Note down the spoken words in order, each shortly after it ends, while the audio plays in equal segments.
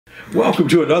Welcome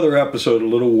to another episode of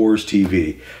Little Wars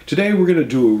TV. Today we're going to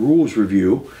do a rules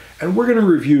review, and we're going to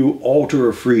review Altar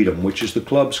of Freedom, which is the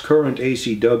club's current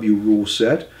ACW rule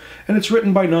set, and it's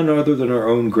written by none other than our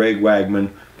own Greg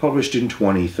Wagman, published in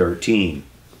 2013.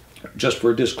 Just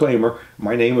for a disclaimer,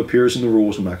 my name appears in the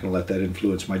rules. I'm not going to let that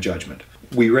influence my judgment.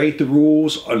 We rate the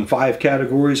rules on 5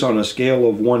 categories on a scale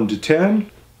of 1 to 10.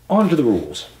 On to the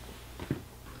rules.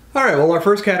 Alright, well, our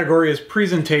first category is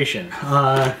presentation.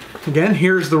 Again,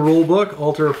 here's the rule book,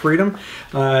 Altar of Freedom.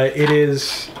 It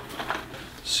is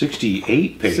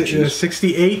 68 pages.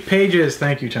 68 pages,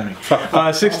 thank you, Tony.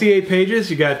 68 pages,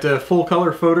 you got full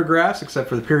color photographs, except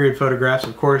for the period photographs,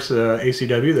 of course,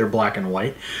 ACW, they're black and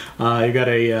white. You got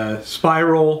a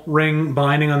spiral ring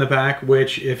binding on the back,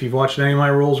 which, if you've watched any of my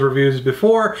rules reviews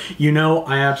before, you know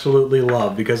I absolutely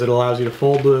love, because it allows you to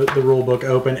fold the rule book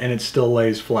open and it still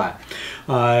lays flat.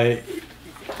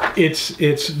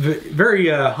 It's very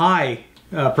high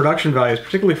production values,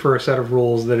 particularly for a set of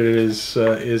rules that it is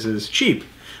as cheap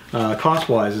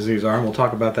cost-wise as these are, and we'll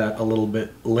talk about that a little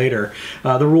bit later.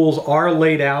 The rules are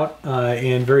laid out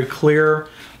in very clear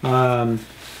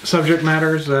subject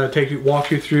matters, walk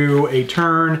you through a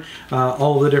turn,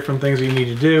 all of the different things that you need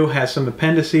to do, has some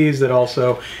appendices that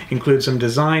also include some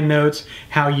design notes,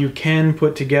 how you can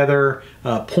put together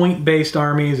point-based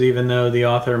armies, even though the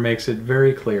author makes it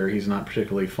very clear he's not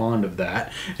particularly fond of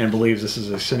that and believes this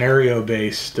is a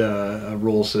scenario-based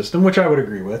rule system, which I would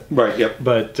agree with. Right, yep.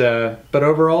 But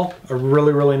overall, a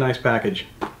really, really nice package.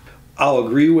 I'll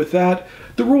agree with that.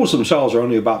 The rules themselves are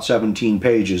only about 17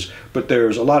 pages, but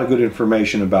there's a lot of good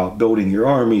information about building your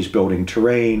armies, building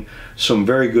terrain, some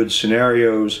very good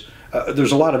scenarios.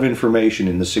 There's a lot of information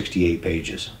in the 68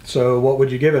 pages. So what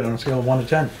would you give it on a scale of 1 to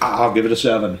 10? I'll give it a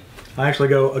 7. I actually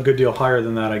go a good deal higher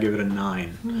than that. I give it a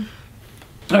 9.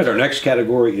 All right, our next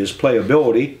category is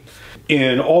playability.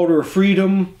 In Altar of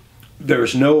Freedom,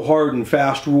 there's no hard and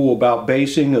fast rule about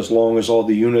basing as long as all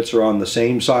the units are on the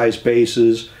same size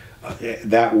bases.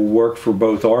 That will work for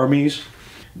both armies.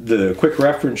 The quick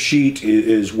reference sheet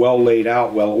is well laid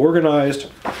out, well organized.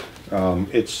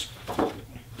 It's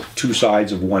 2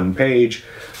 sides of 1 page.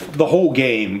 The whole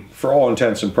game, for all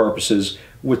intents and purposes,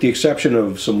 with the exception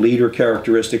of some leader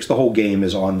characteristics, the whole game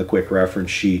is on the quick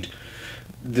reference sheet.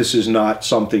 This is not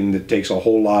something that takes a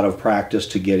whole lot of practice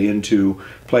to get into.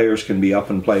 Players can be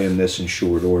up and playing this in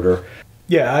short order.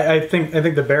 Yeah, I think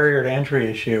the barrier to entry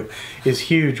issue is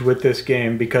huge with this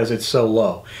game because it's so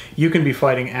low. You can be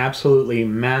fighting absolutely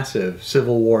massive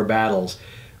Civil War battles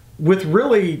with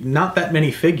really not that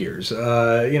many figures. You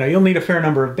know, you'll need a fair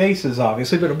number of bases,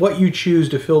 obviously, but what you choose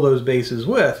to fill those bases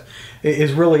with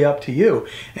is really up to you.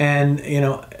 And, you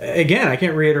know, again, I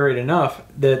can't reiterate enough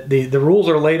that the rules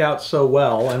are laid out so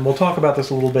well, and we'll talk about this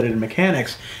a little bit in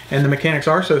mechanics, and the mechanics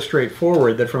are so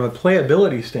straightforward that from a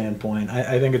playability standpoint,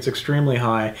 I think it's extremely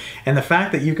high. And the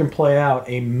fact that you can play out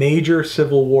a major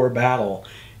Civil War battle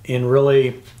in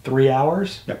really 3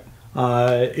 hours, yep,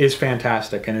 is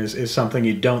fantastic, and is something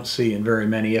you don't see in very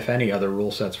many, if any, other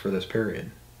rule sets for this period.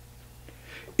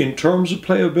 In terms of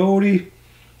playability,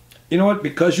 you know what,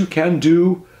 because you can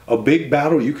do a big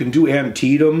battle, you can do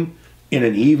Antietam in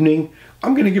an evening,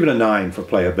 I'm going to give it a 9 for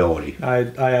playability.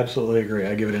 I absolutely agree.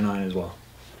 I give it a 9 as well.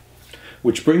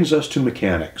 Which brings us to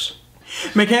mechanics.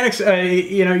 Mechanics,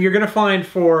 you know, you're going to find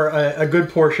for a good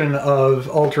portion of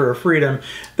Altar of Freedom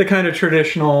the kind of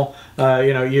traditional,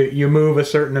 you know, you move a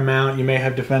certain amount, you may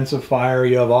have defensive fire,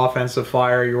 you have offensive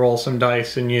fire, you roll some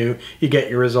dice, and you get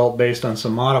your result based on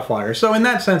some modifiers. So in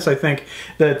that sense, I think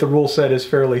that the rule set is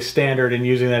fairly standard in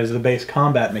using that as the base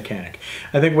combat mechanic.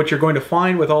 I think what you're going to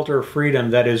find with Altar of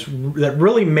Freedom that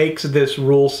really makes this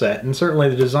rule set, and certainly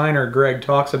the designer Greg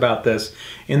talks about this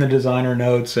in the designer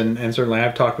notes, and certainly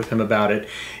I've talked with him about it,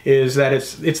 is that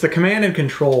it's the command and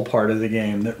control part of the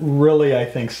game that really, I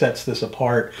think, sets this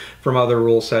apart from other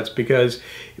rule sets, because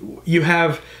you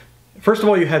have, first of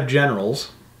all, you have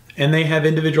generals, and they have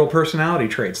individual personality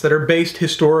traits that are based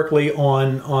historically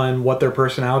on what their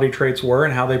personality traits were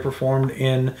and how they performed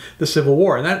in the Civil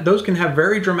War. And those can have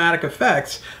very dramatic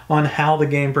effects on how the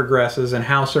game progresses and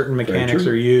how certain mechanics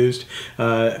are used,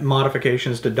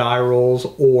 modifications to die rolls,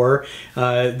 or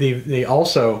the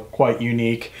also quite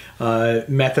unique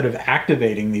method of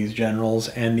activating these generals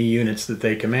and the units that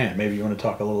they command. Maybe you want to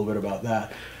talk a little bit about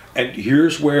that. And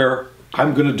here's where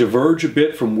I'm going to diverge a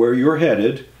bit from where you're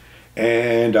headed,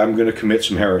 and I'm going to commit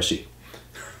some heresy.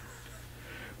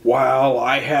 While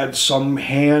I had some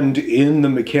hand in the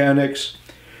mechanics,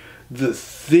 the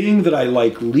thing that I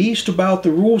like least about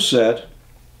the rule set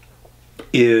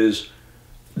is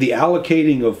the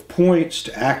allocating of points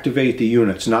to activate the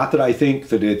units. Not that I think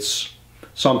that it's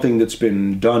something that's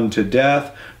been done to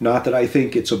death. Not that I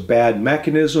think it's a bad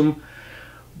mechanism,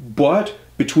 but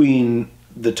between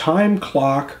the time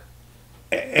clock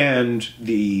and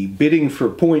the bidding for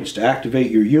points to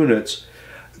activate your units,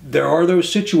 there are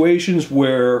those situations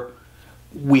where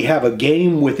we have a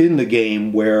game within the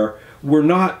game where we're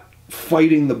not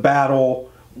fighting the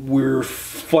battle, we're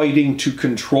fighting to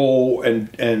control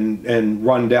and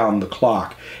run down the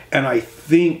clock. And I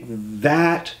think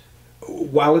that,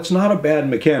 while it's not a bad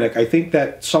mechanic, I think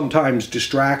that sometimes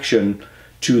distraction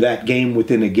to that game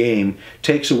within a game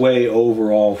takes away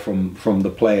overall from the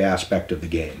play aspect of the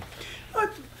game.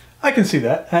 I can see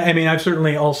that. I mean, I've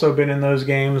certainly also been in those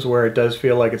games where it does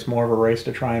feel like it's more of a race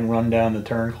to try and run down the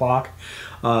turn clock,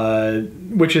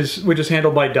 which is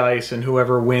handled by dice, and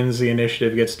whoever wins the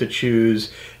initiative gets to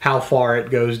choose how far it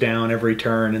goes down every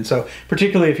turn. And so,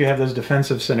 particularly if you have those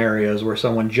defensive scenarios where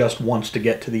someone just wants to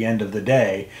get to the end of the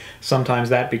day, sometimes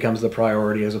that becomes the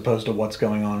priority as opposed to what's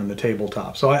going on in the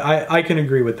tabletop. So I can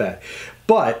agree with that.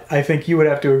 But I think you would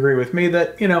have to agree with me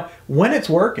that, you know, when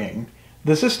it's working,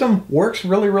 the system works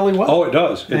really, really well. Oh, it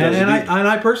does. It does and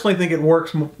I personally think it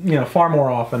works, you know, far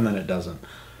more often than it doesn't.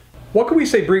 What can we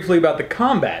say briefly about the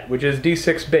combat, which is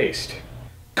D6 based?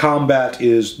 Combat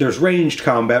is, there's ranged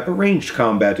combat, but ranged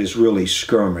combat is really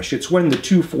skirmish. It's when the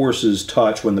two forces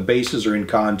touch, when the bases are in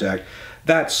contact.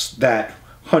 That's that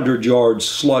 100 yards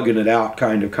slugging it out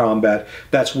kind of combat.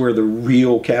 That's where the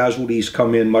real casualties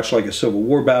come in, much like a Civil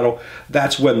War battle.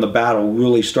 That's when the battle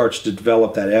really starts to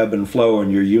develop that ebb and flow,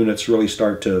 and your units really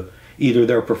start to, either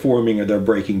they're performing or they're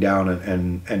breaking down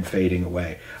and fading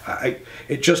away.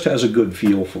 It just has a good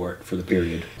feel for it, for the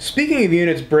period. Speaking of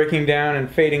units breaking down and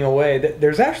fading away,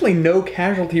 there's actually no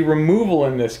casualty removal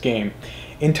in this game.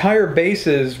 Entire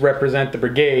bases represent the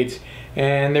brigades,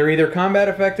 and they're either combat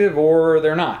effective or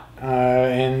they're not,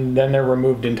 and then they're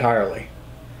removed entirely.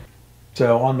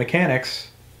 So on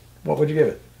mechanics, what would you give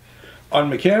it? On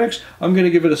mechanics, I'm going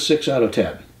to give it a 6 out of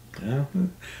 10. Yeah.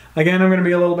 Again, I'm going to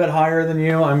be a little bit higher than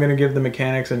you. I'm going to give the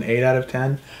mechanics an 8 out of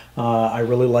 10. I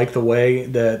really like the way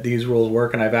that these rules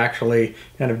work, and I've actually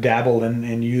kind of dabbled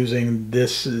in using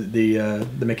the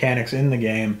mechanics in the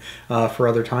game for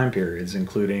other time periods,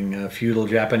 including feudal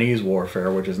Japanese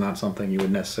warfare, which is not something you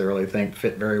would necessarily think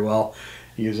fit very well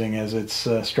using as its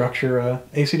structure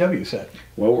ACW set.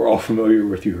 Well, we're all familiar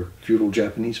with your feudal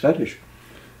Japanese fetish.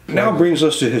 Now brings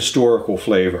us to historical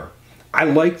flavor. I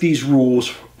like these rules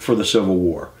for the Civil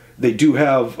War. They do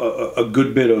have a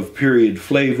good bit of period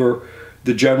flavor.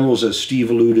 The generals, as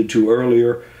Steve alluded to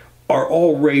earlier, are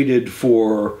all rated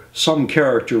for some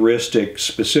characteristic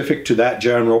specific to that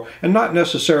general, and not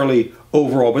necessarily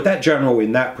overall, but that general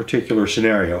in that particular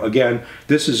scenario. Again,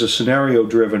 this is a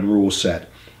scenario-driven rule set.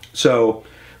 So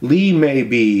Lee may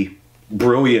be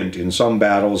brilliant in some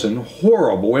battles and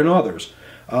horrible in others.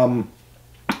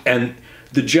 And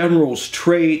the general's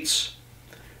traits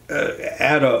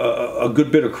add a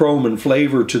good bit of chrome and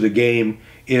flavor to the game,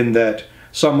 in that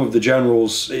some of the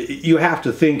generals, you have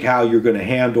to think how you're going to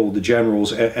handle the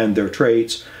generals and their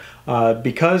traits.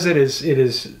 Because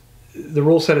the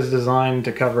rule set is designed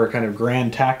to cover kind of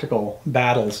grand tactical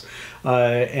battles,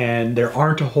 and there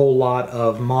aren't a whole lot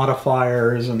of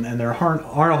modifiers, and there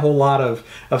aren't a whole lot of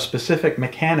specific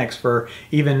mechanics for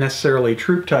even necessarily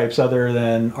troop types, other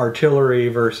than artillery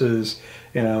versus,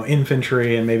 you know,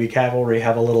 infantry, and maybe cavalry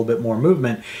have a little bit more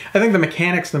movement. I think the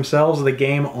mechanics themselves of the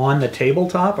game on the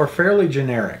tabletop are fairly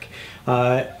generic.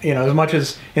 You know, as much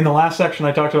as in the last section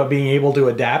I talked about being able to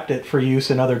adapt it for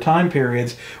use in other time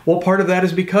periods, well, part of that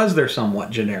is because they're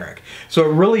somewhat generic. So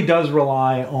it really does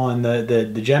rely on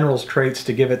the general's traits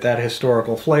to give it that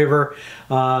historical flavor.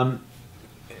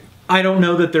 I don't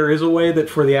know that there is a way that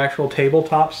for the actual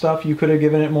tabletop stuff you could have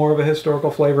given it more of a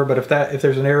historical flavor, but if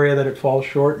there's an area that it falls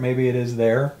short, maybe it is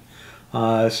there.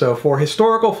 So for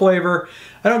historical flavor,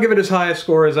 I don't give it as high a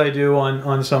score as I do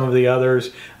on some of the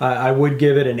others. I would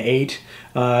give it an 8,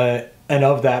 and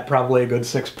of that, probably a good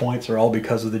 6 points are all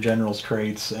because of the general's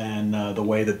traits and the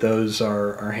way that those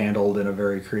are handled in a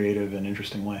very creative and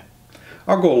interesting way.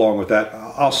 I'll go along with that.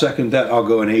 I'll second that. I'll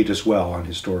go an 8 as well on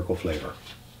historical flavor.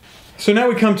 So now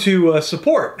we come to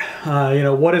support. You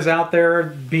know, what is out there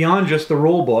beyond just the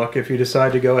rule book if you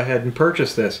decide to go ahead and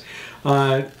purchase this.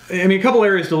 I mean, a couple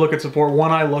areas to look at support.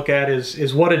 One I look at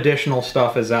is what additional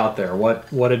stuff is out there,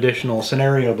 what additional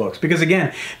scenario books. Because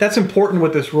again, that's important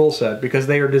with this rule set, because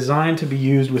they are designed to be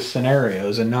used with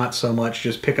scenarios and not so much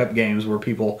just pickup games where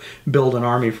people build an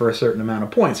army for a certain amount of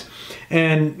points.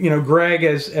 And, you know, Greg,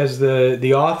 as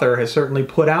the author, has certainly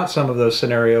put out some of those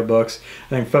scenario books, I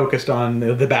think focused on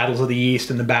the battles of the East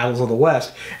and the battles of the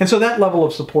West. And so that level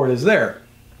of support is there.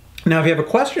 Now, if you have a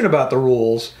question about the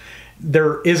rules,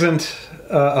 there isn't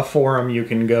a forum you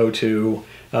can go to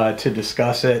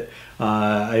discuss it.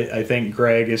 I think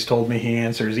Greg has told me he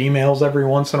answers emails every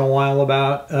once in a while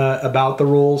about the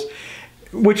rules,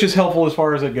 which is helpful as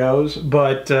far as it goes.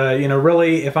 But you know,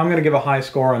 really, if I'm going to give a high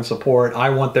score on support, I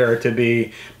want there to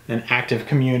be an active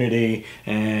community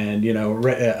and, you know,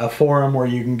 a forum where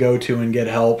you can go to and get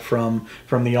help from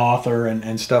the author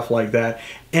and stuff like that.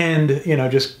 And, you know,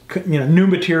 just, you know, new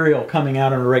material coming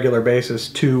out on a regular basis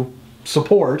to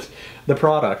support the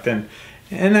product. And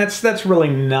that's really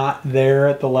not there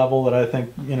at the level that I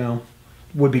think, you know,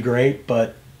 would be great.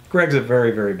 But Greg's a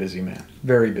very, very busy man.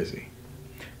 Very busy.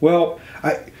 Well,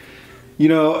 you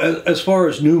know, as far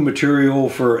as new material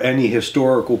for any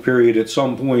historical period, at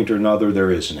some point or another,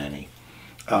 there isn't any.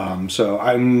 So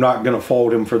I'm not going to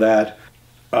fault him for that.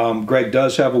 Greg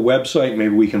does have a website.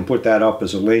 Maybe we can put that up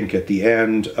as a link at the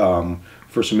end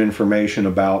for some information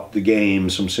about the game,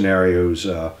 some scenarios,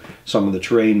 some of the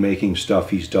terrain making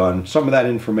stuff he's done. Some of that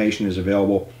information is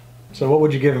available. So what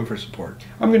would you give him for support?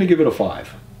 I'm going to give it a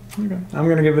 5. Okay. I'm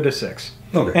going to give it a 6.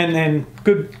 Okay. And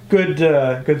good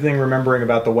thing remembering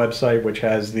about the website, which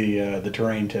has the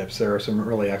terrain tips. There are some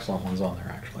really excellent ones on there,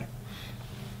 actually.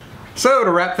 So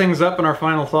to wrap things up in our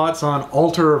final thoughts on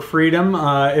Altar of Freedom,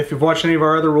 if you've watched any of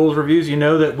our other rules reviews, you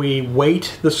know that we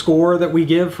weight the score that we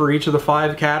give for each of the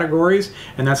 5 categories,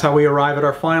 and that's how we arrive at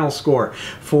our final score.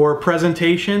 For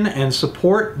presentation and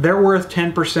support, they're worth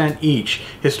 10% each.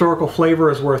 Historical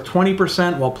flavor is worth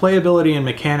 20%, while playability and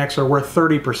mechanics are worth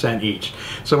 30% each.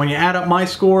 So when you add up my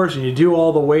scores and you do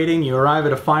all the weighting, you arrive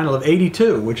at a final of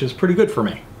 82, which is pretty good for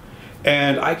me.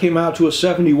 And I came out to a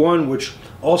 71, which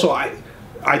also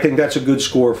I think that's a good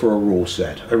score for a rule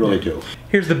set. I really do.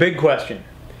 Here's the big question.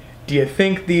 Do you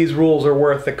think these rules are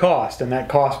worth the cost? And that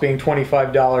cost being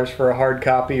 $25 for a hard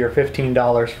copy or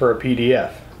 $15 for a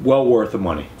PDF? Well worth the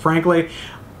money. Frankly,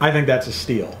 I think that's a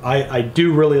steal. I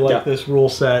do really like this rule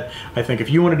set. I think if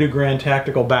you want to do grand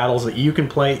tactical battles that you can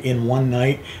play in one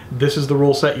night, this is the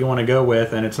rule set you want to go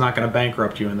with, and it's not going to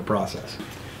bankrupt you in the process.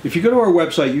 If you go to our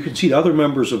website, you can see other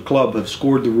members of the club have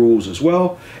scored the rules as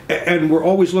well. And we're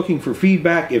always looking for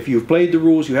feedback. If you've played the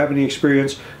rules, you have any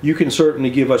experience, you can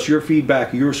certainly give us your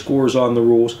feedback, your scores on the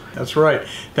rules. That's right.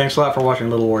 Thanks a lot for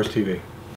watching Little Wars TV.